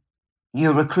when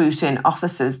you're recruiting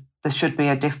officers, there should be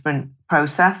a different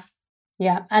process.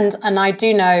 Yeah, and I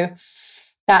do know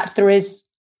that there is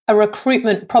a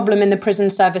recruitment problem in the prison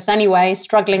service anyway,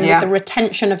 struggling with the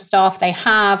retention of staff they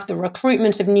have, the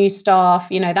recruitment of new staff,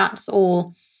 that's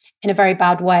all in a very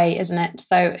bad way, isn't it?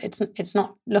 So it's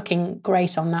not looking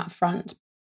great on that front.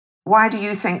 Why do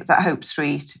you think that Hope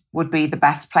Street would be the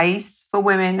best place for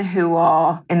women who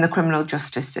are in the criminal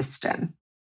justice system?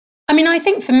 I mean, I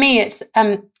think for me, it's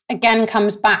again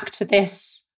comes back to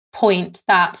this point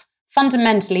that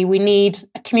fundamentally we need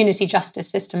a community justice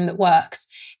system that works.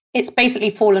 It's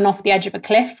basically fallen off the edge of a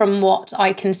cliff from what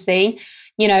I can see.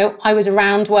 I was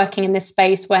around working in this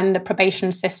space when the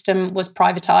probation system was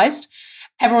privatised.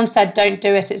 Everyone said, don't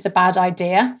do it, it's a bad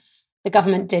idea. The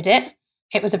government did it.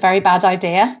 It was a very bad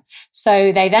idea.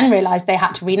 So they then realised they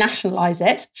had to renationalise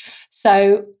it.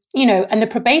 So, and the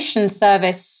probation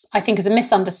service, I think, is a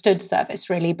misunderstood service,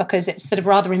 really, because it's sort of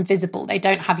rather invisible. They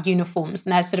don't have uniforms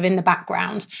and they're sort of in the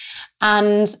background,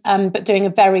 and but doing a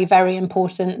very, very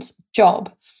important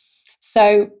job.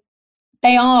 So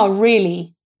they are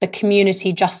really the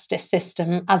community justice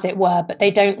system, as it were, but they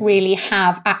don't really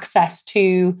have access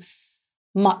to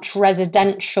much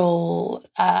residential,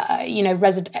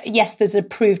 yes, there's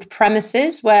approved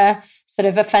premises where sort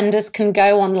of offenders can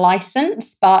go on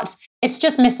license, but it's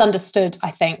just misunderstood,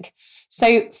 I think.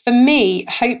 So for me,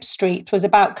 Hope Street was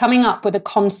about coming up with a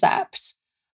concept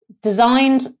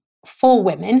designed for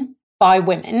women, by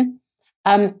women,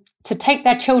 to take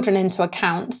their children into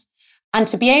account and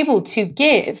to be able to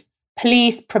give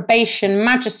police, probation,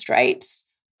 magistrates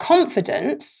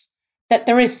confidence that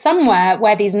there is somewhere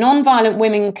where these non-violent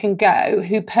women can go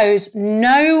who pose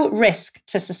no risk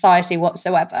to society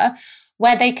whatsoever,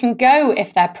 where they can go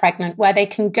if they're pregnant, where they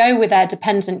can go with their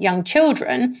dependent young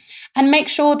children, and make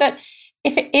sure that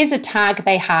if it is a tag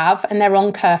they have and they're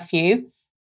on curfew,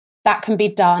 that can be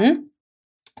done.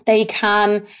 They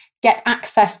can get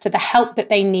access to the help that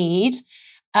they need.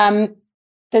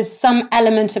 There's some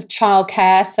element of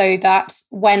childcare so that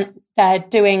when they're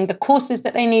doing the courses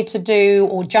that they need to do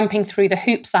or jumping through the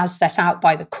hoops as set out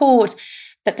by the court,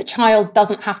 that the child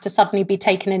doesn't have to suddenly be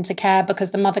taken into care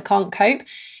because the mother can't cope.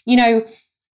 You know,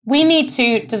 we need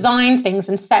to design things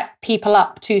and set people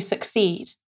up to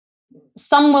succeed.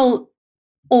 Some will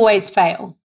always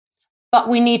fail, but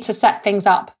we need to set things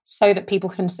up so that people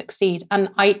can succeed. And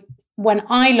when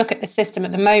I look at the system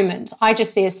at the moment, I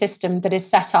just see a system that is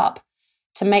set up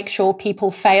to make sure people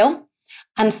fail.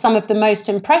 And some of the most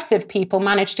impressive people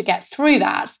manage to get through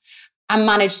that and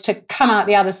manage to come out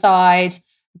the other side,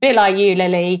 a bit like you,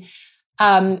 Lily,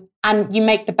 and you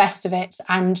make the best of it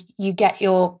and you get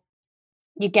your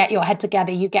head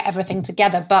together, you get everything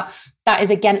together. But that is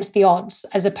against the odds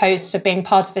as opposed to being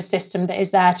part of a system that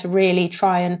is there to really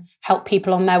try and help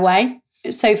people on their way.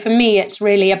 So for me, it's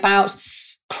really about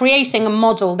creating a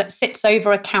model that sits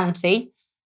over a county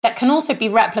that can also be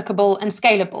replicable and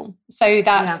scalable so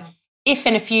that if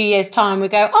in a few years' time we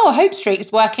go, oh, Hope Street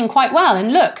is working quite well,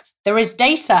 and look, there is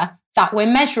data that we're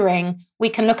measuring. We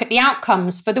can look at the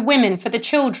outcomes for the women, for the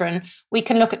children. We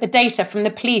can look at the data from the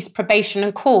police, probation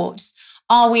and courts.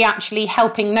 Are we actually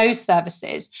helping those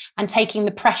services and taking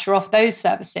the pressure off those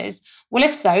services? Well,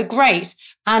 if so, great.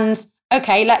 And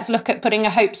okay, let's look at putting a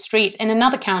Hope Street in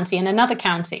another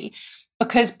county.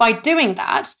 Because by doing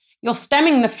that, you're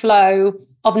stemming the flow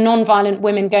of non-violent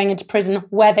women going into prison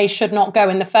where they should not go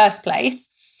in the first place.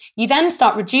 You then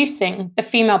start reducing the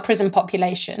female prison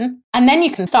population, and then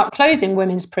you can start closing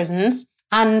women's prisons.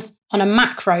 And on a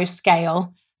macro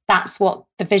scale, that's what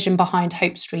the vision behind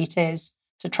Hope Street is,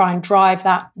 to try and drive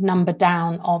that number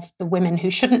down of the women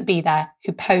who shouldn't be there,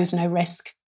 who pose no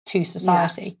risk to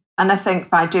society. Yeah. And I think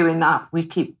by doing that, we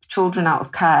keep children out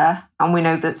of care. And we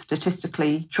know that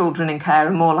statistically, children in care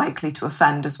are more likely to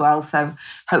offend as well. So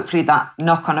hopefully that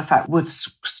knock-on effect would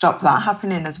stop that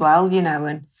happening as well, you know,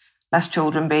 and less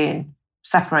children being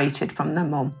separated from their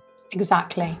mum.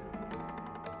 Exactly.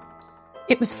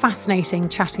 It was fascinating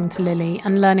chatting to Lily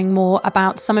and learning more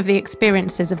about some of the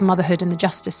experiences of motherhood in the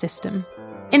justice system.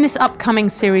 In this upcoming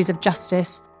series of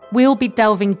Justice, we'll be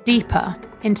delving deeper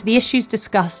into the issues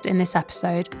discussed in this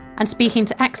episode and speaking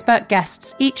to expert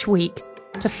guests each week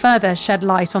to further shed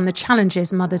light on the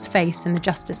challenges mothers face in the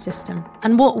justice system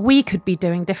and what we could be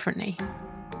doing differently.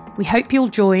 We hope you'll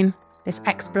join this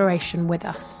exploration with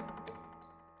us.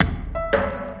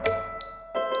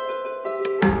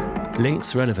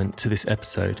 Links relevant to this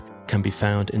episode can be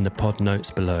found in the pod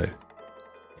notes below.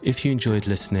 If you enjoyed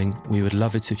listening, we would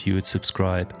love it if you would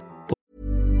subscribe.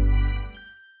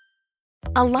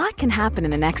 A lot can happen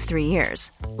in the next 3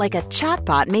 years. Like a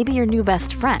chatbot may be your new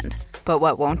best friend. But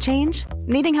what won't change?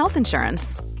 Needing health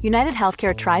insurance. United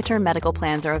Healthcare Tri-Term Medical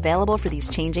Plans are available for these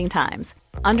changing times.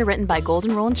 Underwritten by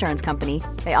Golden Rule Insurance Company,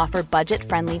 they offer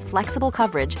budget-friendly, flexible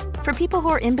coverage for people who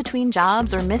are in between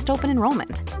jobs or missed open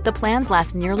enrollment. The plans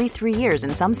last nearly 3 years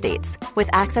in some states, with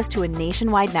access to a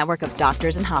nationwide network of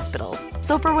doctors and hospitals.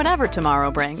 So for whatever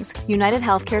tomorrow brings, United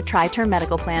Healthcare Tri-Term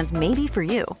Medical Plans may be for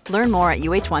you. Learn more at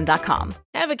uh1.com.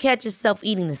 Ever catch yourself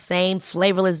eating the same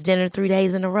flavorless dinner 3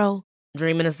 days in a row?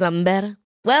 Dreaming of something better?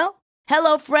 Well,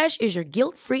 HelloFresh is your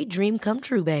guilt-free dream come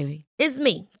true, baby. It's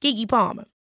me, Keke Palmer.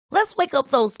 Let's wake up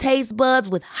those taste buds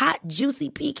with hot, juicy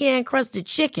pecan-crusted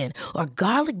chicken or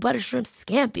garlic butter shrimp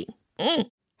scampi.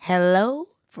 Hello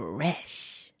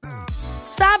Fresh.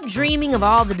 Stop dreaming of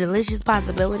all the delicious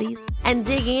possibilities and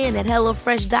dig in at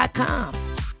HelloFresh.com.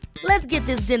 Let's get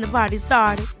this dinner party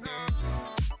started.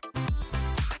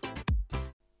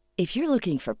 If you're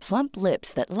looking for plump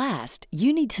lips that last,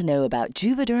 you need to know about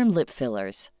Juvederm lip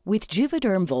fillers. With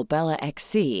Juvederm Volbella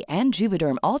XC and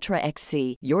Juvederm Ultra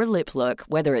XC, your lip look,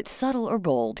 whether it's subtle or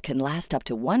bold, can last up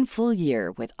to 1 full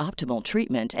year with optimal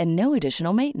treatment and no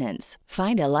additional maintenance.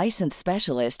 Find a licensed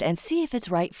specialist and see if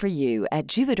it's right for you at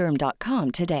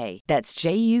Juvederm.com today. That's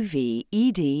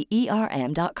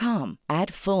JUVEDERM.com.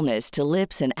 Add fullness to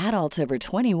lips in adults over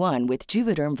 21 with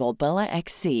Juvederm Volbella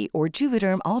XC or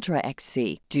Juvederm Ultra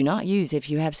XC. Do not use if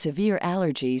you have severe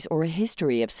allergies or a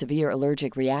history of severe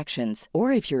allergic reactions,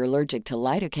 or if if you're allergic to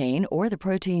lidocaine or the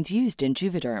proteins used in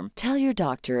Juvederm. Tell your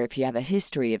doctor if you have a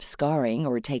history of scarring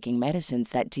or taking medicines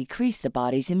that decrease the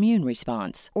body's immune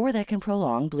response or that can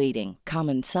prolong bleeding.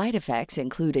 Common side effects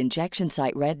include injection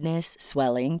site redness,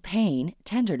 swelling, pain,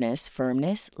 tenderness,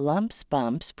 firmness, lumps,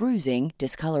 bumps, bruising,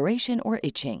 discoloration, or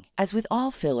itching. As with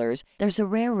all fillers, there's a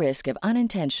rare risk of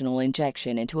unintentional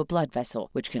injection into a blood vessel,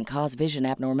 which can cause vision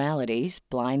abnormalities,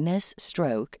 blindness,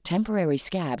 stroke, temporary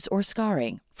scabs, or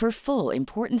scarring. For full,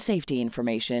 important safety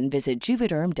information, visit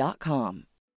Juvederm.com.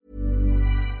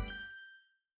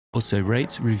 Also,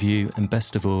 rate, review, and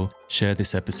best of all, share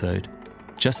this episode.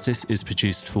 Justice is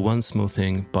produced for One Small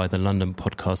Thing by the London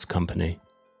Podcast Company.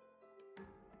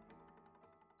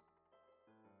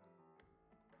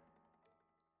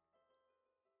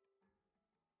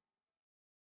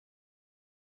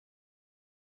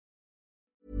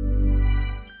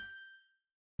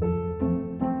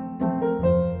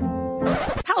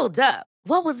 Hold up.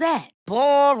 What was that?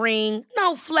 Boring.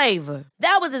 No flavor.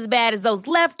 That was as bad as those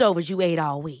leftovers you ate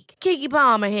all week. Keke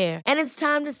Palmer here, and it's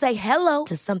time to say hello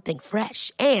to something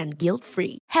fresh and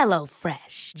guilt-free. Hello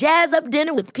Fresh. Jazz up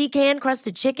dinner with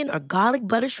pecan-crusted chicken or garlic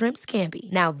butter shrimp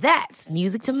scampi. Now that's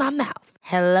music to my mouth.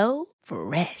 Hello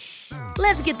Fresh.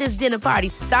 Let's get this dinner party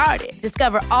started.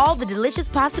 Discover all the delicious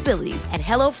possibilities at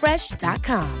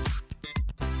hellofresh.com.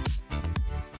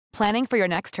 Planning for your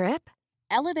next trip?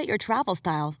 Elevate your travel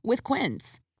style with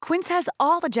Quince. Quince has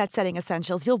all the jet-setting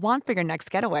essentials you'll want for your next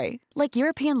getaway, like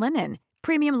European linen,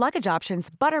 premium luggage options,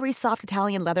 buttery soft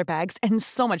Italian leather bags, and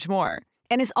so much more.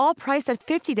 And is all priced at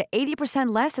 50 to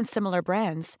 80% less than similar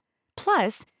brands.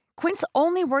 Plus, Quince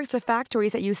only works with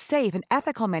factories that use safe and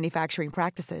ethical manufacturing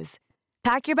practices.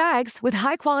 Pack your bags with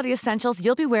high-quality essentials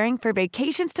you'll be wearing for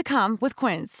vacations to come with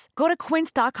Quince. Go to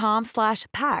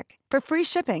quince.com/pack for free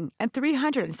shipping and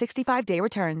 365-day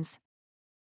returns.